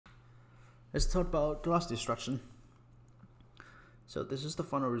Let's talk about glass destruction. So this is the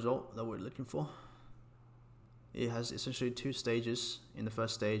final result that we're looking for. It has essentially two stages. In the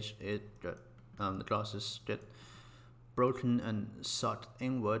first stage, the glasses get broken and sucked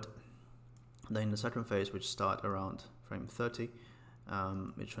inward. Then in the second phase, which start around frame 30,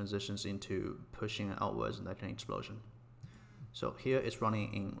 it transitions into pushing outwards and like an explosion. So here it's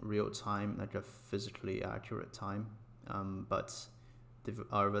running in real time, like a physically accurate time, but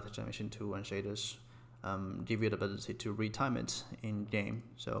our vertex animation tool and shaders give you the ability to retime it in game.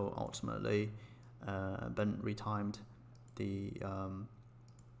 So ultimately, Ben retimed the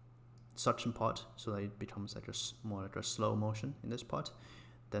suction part, so that it becomes like more like a slow motion in this part.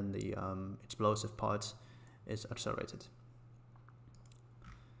 Then the explosive part is accelerated.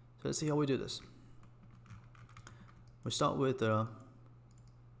 So let's see how we do this. We start with the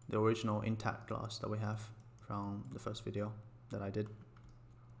original intact glass that we have from the first video that I did.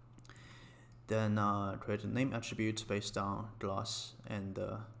 Then create a name attribute based on glass and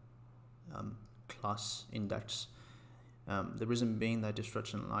the class index. The reason being that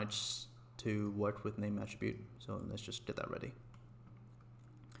destruction likes to work with name attribute, so let's just get that ready.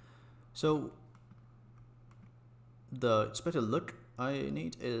 So the expected look I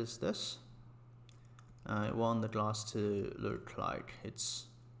need is this. I want the glass to look like it's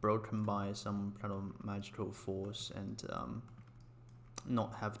broken by some kind of magical force and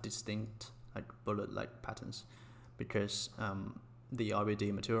not have distinct like bullet-like patterns, because the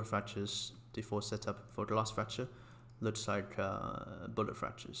RBD material fractures default setup for glass fracture looks like bullet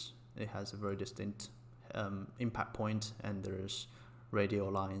fractures. It has a very distinct impact point, and there's radial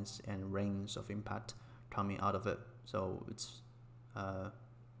lines and rings of impact coming out of it. So it's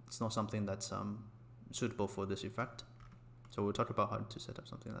not something that's suitable for this effect. So we'll talk about how to set up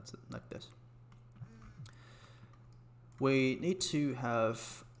something that's like this. We need to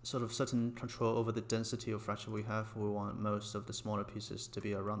have sort of certain control over the density of fracture we have. We want most of the smaller pieces to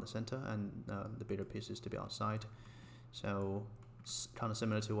be around the center and the bigger pieces to be outside. So it's kind of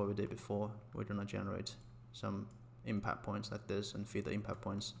similar to what we did before. We're going to generate some impact points like this and feed the impact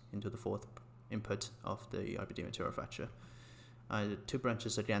points into the fourth input of the RBD material fracture. I did two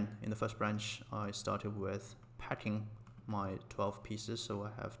branches again. In the first branch, I started with packing my 12 pieces, so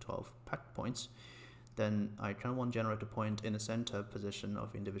I have 12 pack points. Then I kind of want to generate a point in the center position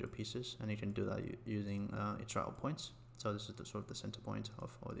of individual pieces, and you can do that using extract points. So this is the sort of the center point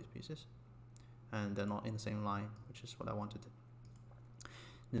of all these pieces, and they're not in the same line, which is what I wanted.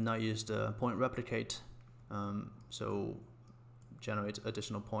 Then I used the point replicate, so generate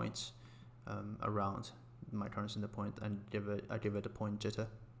additional points around my current center point, and I give it a point jitter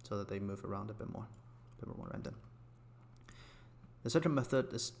so that they move around a bit more random. The second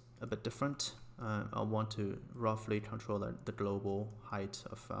method is a bit different. I want to roughly control the global height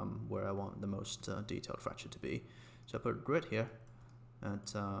of where I want the most detailed fracture to be. So I put a grid here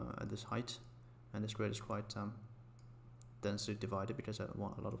at this height, and this grid is quite densely divided because I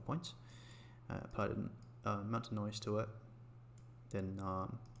want a lot of points. I applied mountain noise to it, then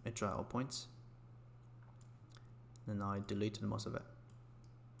it dry all points, then I deleted most of it.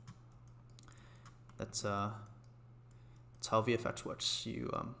 That's how VFX works. You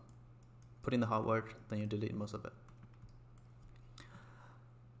put in the hard work, then you delete most of it.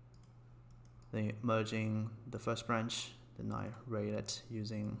 Then merging the first branch, then I rate it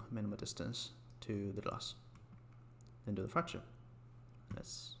using minimal distance to the glass. Then do the fracture.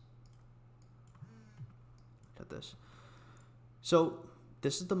 Let's look at this. So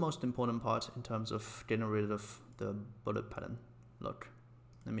this is the most important part in terms of getting rid of the bullet pattern look.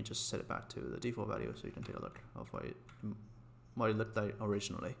 Let me just set it back to the default value so you can take a look of what it looked like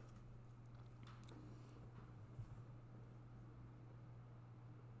originally.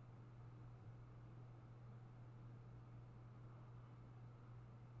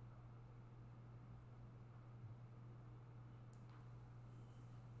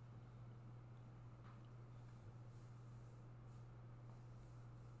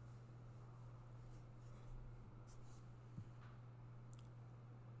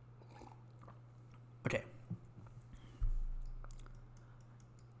 Okay.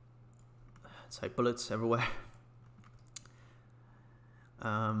 It's like bullets everywhere.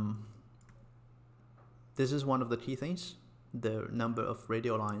 This is one of the key things, the number of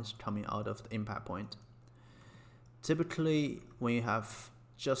radial lines coming out of the impact point. Typically, when you have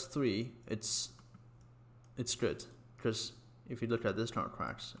just 3, it's good, because if you look at this kind of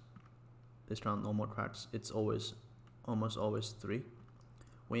cracks, this kind of normal cracks, it's almost always 3.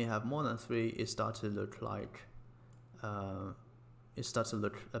 When you have more than 3, it starts to look like a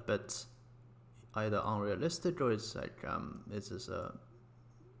bit either unrealistic, or it's like this is a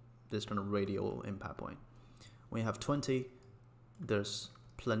this kind of radial impact point. When you have 20, there's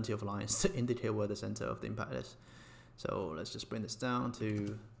plenty of lines to indicate where the center of the impact is. So let's just bring this down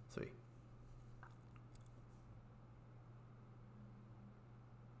to 3.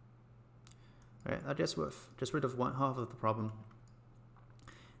 Alright, that gets rid of one half of the problem.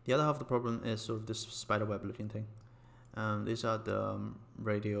 The other half of the problem is sort of this spiderweb looking thing. These are the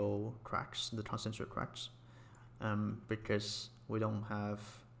radial cracks, the concentric cracks. Because we don't have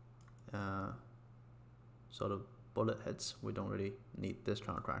sort of bullet heads, we don't really need this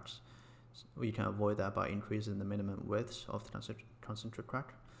kind of cracks. So we can avoid that by increasing the minimum width of the concentric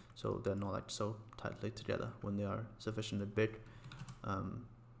crack, so they're not like so tightly together. When they are sufficiently big,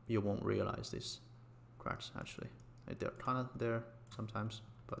 you won't realize these cracks actually. Like they're kind of there sometimes,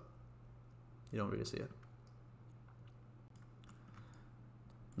 but you don't really see it.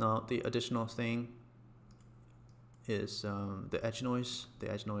 Now the additional thing is the edge noise.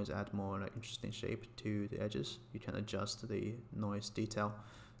 The edge noise add more like interesting shape to the edges. You can adjust the noise detail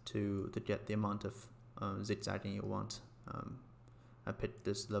to get the amount of zigzagging you want. I picked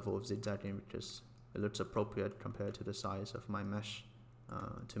this level of zigzagging because it looks appropriate compared to the size of my mesh.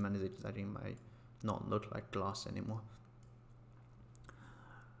 Too many zigzagging might not look like glass anymore.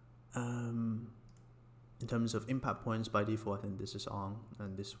 In terms of impact points, by default, I think this is on,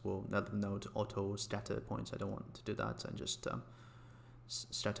 and this will let note auto scatter points. I don't want to do that, and just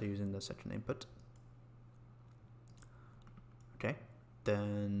scatter using the second input. Okay,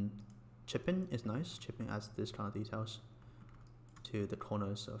 then chipping is nice. Chipping adds this kind of details to the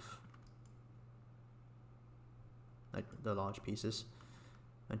corners of like the large pieces,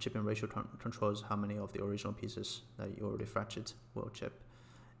 and chipping ratio controls how many of the original pieces that you already fractured will chip.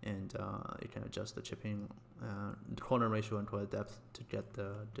 And you can adjust the chipping, the corner ratio and the depth to get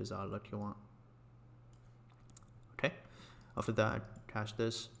the desired look you want. Okay, after that, I cache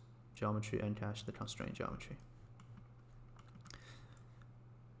this geometry and cache the constraint geometry.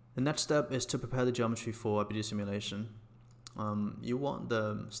 The next step is to prepare the geometry for RBD simulation. You want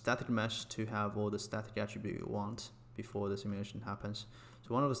the static mesh to have all the static attribute you want before the simulation happens.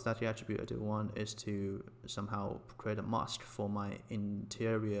 So one of the static attributes I do want is to somehow create a mask for my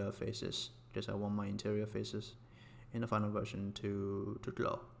interior faces, because I want my interior faces in the final version to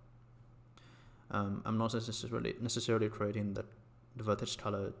glow. I'm not necessarily creating the vertex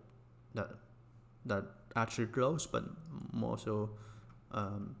color that actually glows, but more so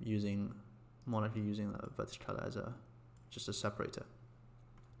more likely using the vertex color as just a separator.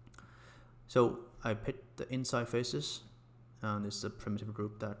 So I picked the inside faces. This is a primitive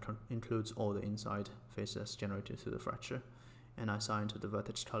group that includes all the inside faces generated through the fracture, and I assigned to the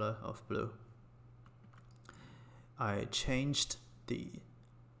vertex color of blue. I changed the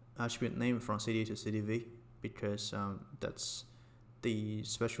attribute name from CD to CDV because that's the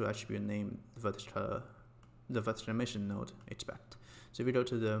special attribute name the vertex color, the vertex animation node expect. So if you go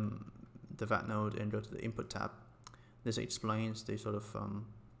to the VAT node and go to the input tab, this explains the sort of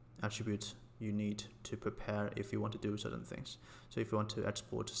attributes you need to prepare if you want to do certain things. So if you want to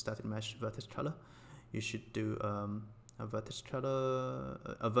export static mesh vertex color, you should do a vertex color,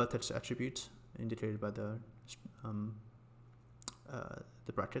 a vertex attribute indicated by the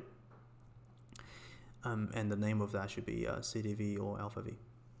bracket, and the name of that should be CDV or alpha V.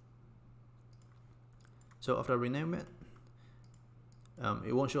 So after I rename it,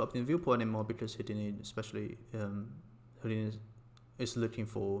 it won't show up in the viewport anymore because Houdini especially Houdini is looking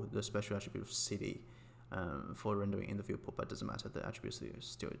for the special attribute of CD for rendering in the viewport, but it doesn't matter, the attributes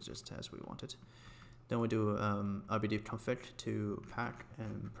still exist as we wanted. Then we do RBD config to pack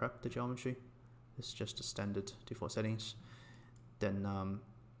and prep the geometry. This is just the standard default settings. Then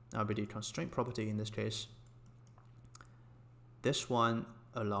RBD constraint property in this case. This one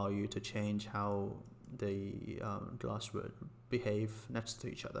allow you to change how the glass would behave next to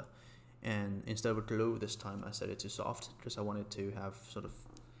each other. And instead of glue this time, I set it to soft because I wanted to have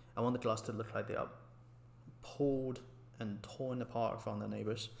I want the glass to look like they are pulled and torn apart from the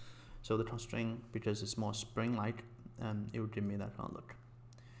neighbors. So the constraint, because it's more spring-like, it would give me that kind of look.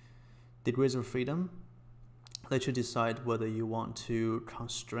 Degrees of freedom, let you decide whether you want to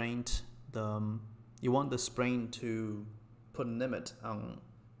constrain you want the spring to put a limit on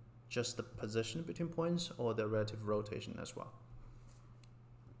just the position between points or the relative rotation as well.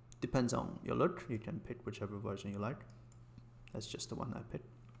 Depends on your look, you can pick whichever version you like. That's just the one I picked.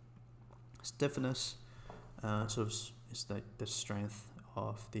 Stiffness sort of is like the strength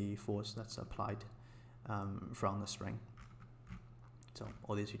of the force that's applied from the spring. So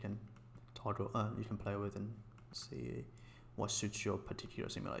all these you can toggle, you can play with and see what suits your particular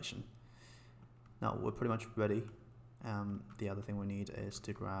simulation. Now we're pretty much ready. The other thing we need is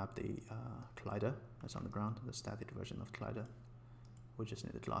to grab the collider that's on the ground, the static version of collider. We just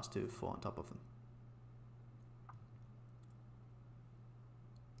need the glass to fall on top of them.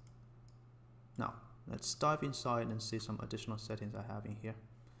 Now, let's dive inside and see some additional settings I have in here.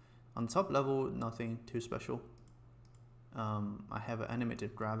 On the top level, nothing too special. I have an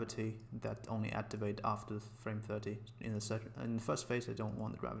animated gravity that only activates after frame 30. In the first phase, I don't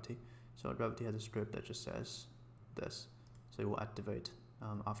want the gravity. So gravity has a script that just says this. So it will activate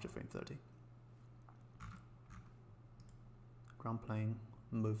after frame 30. Ground plane,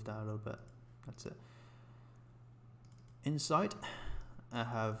 move that a little bit. That's it. Inside, I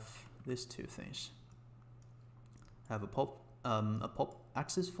have these two things. I have a pop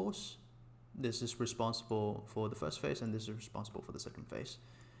axis force. This is responsible for the first phase, and this is responsible for the second phase.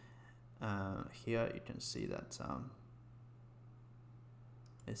 Here you can see that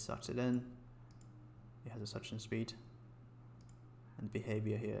it sucks it in. It has a suction speed, and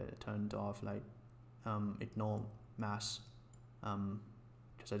behavior here turned off, like ignore mass,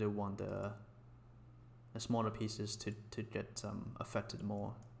 because I do want the smaller pieces to get affected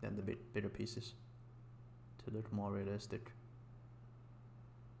more than the bigger pieces to look more realistic.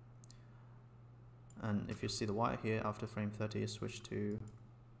 And if you see the wire here, after frame 30 is switched to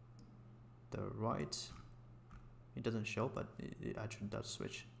the right. It doesn't show, but it actually does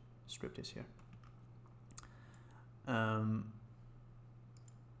switch. The script is here.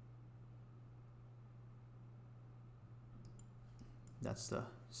 That's the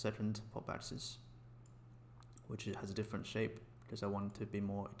second pop axis, which has a different shape because I want it to be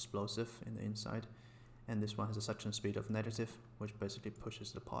more explosive in the inside. And this one has a suction speed of negative, which basically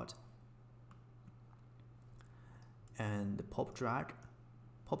pushes it apart. And the pop drag,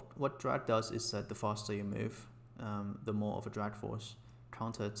 what drag does is that the faster you move, the more of a drag force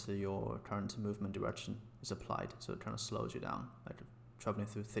counter to your current movement direction is applied, so it kind of slows you down, like traveling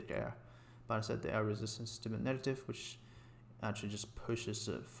through thick air. But I said the air resistance is to be negative, which actually just pushes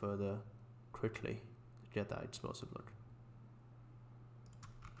it further quickly to get that explosive look.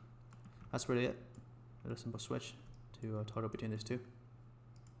 That's really it. A simple switch to toggle between these two.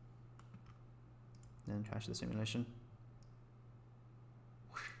 Then crash the simulation.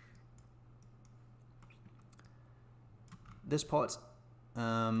 This part,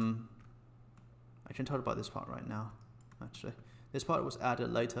 I can talk about this part right now, actually. This part was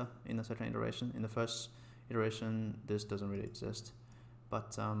added later in the second iteration. In the first iteration, this doesn't really exist,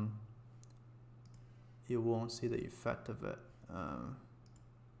 but you won't see the effect of it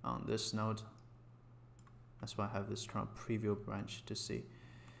on this node. That's why I have this kind of preview branch to see.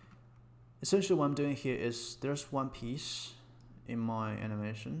 Essentially what I'm doing here is there's one piece in my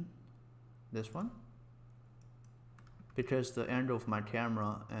animation, this one, because the angle of my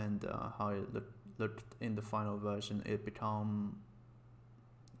camera and how it looked in the final version, it became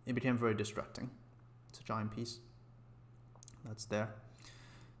very distracting. It's a giant piece that's there.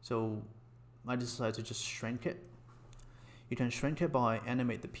 So I decided to just shrink it. You can shrink it by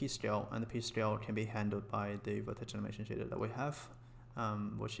animate the P scale, and the P scale can be handled by the vertex animation shader that we have,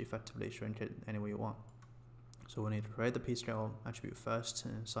 which effectively shrink it any way you want. So we need to create the P scale attribute first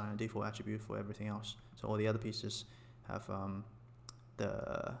and assign a default attribute for everything else. So all the other pieces have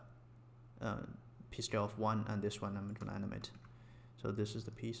the P scale of 1, and this one I'm going to animate. So this is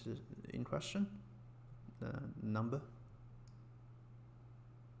the piece in question, the number.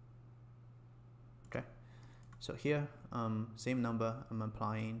 Okay, so here, same number I'm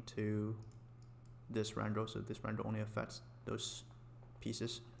applying to this render, so this render only affects those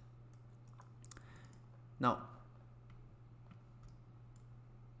pieces. Now,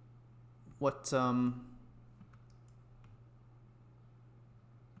 what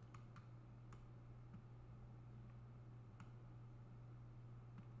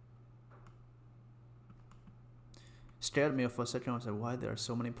scared me for a second. I was like, why there are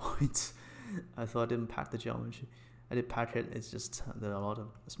so many points? I thought I didn't pack the geometry. I did pack it, it's just there are a lot of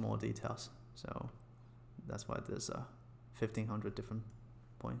small details. So that's why there's 1,500 different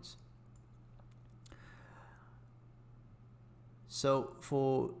points. So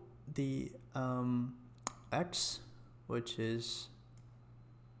for the X, which is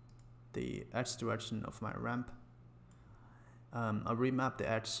the X direction of my ramp, I remap the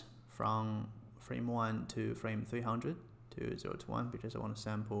X from frame 1 to frame 300 to 0 to 1 because I want to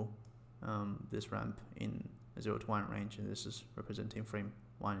sample this ramp in 0 to 1 range, and this is representing frame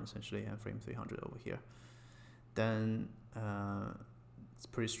 1 essentially and frame 300 over here. Then it's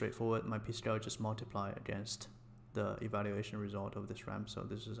pretty straightforward. My P scale just multiply against the evaluation result of this ramp. So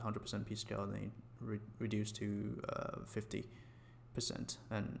this is 100% P scale, then reduced to 50%,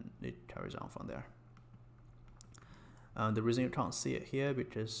 and it carries on from there. The reason you can't see it here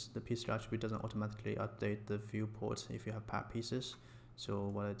because the piece attribute doesn't automatically update the viewport if you have paired pieces. So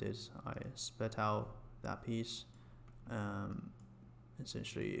what I did, I split out that piece,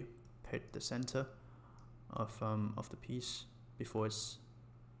 essentially pick the center of the piece before it's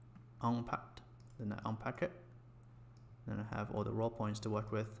unpacked. Then I unpack it. Then I have all the raw points to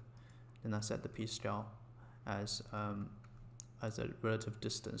work with. Then I set the piece scale as a relative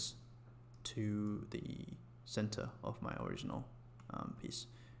distance to the center of my original piece.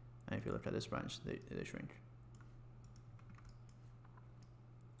 And if you look at this branch, they shrink.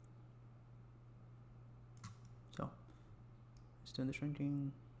 So it's doing the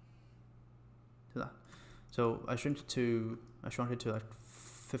shrinking to that. So I shrunk it to like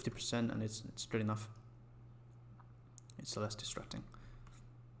 50%, and it's good enough. It's less distracting,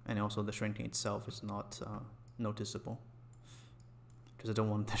 and also the shrinking itself is not noticeable, because I don't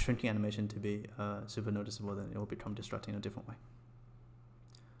want the shrinking animation to be super noticeable. Then it will become distracting in a different way.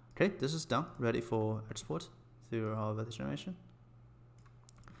 Okay, this is done, ready for export through our vertex generation.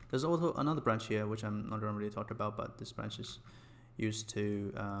 There's also another branch here which I'm not going to really talk about, but this branch is used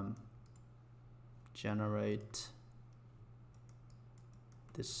to generate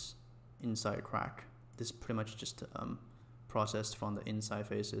this inside crack. This is pretty much just processed from the inside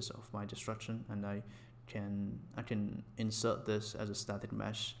faces of my destruction, and I can insert this as a static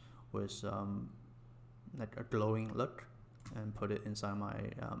mesh with like a glowing look and put it inside my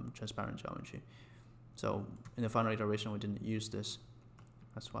transparent geometry. So in the final iteration we didn't use this,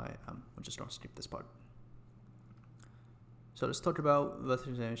 that's why we're just going to skip this part. So let's talk about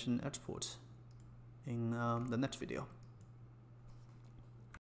vertex generation export in the next video.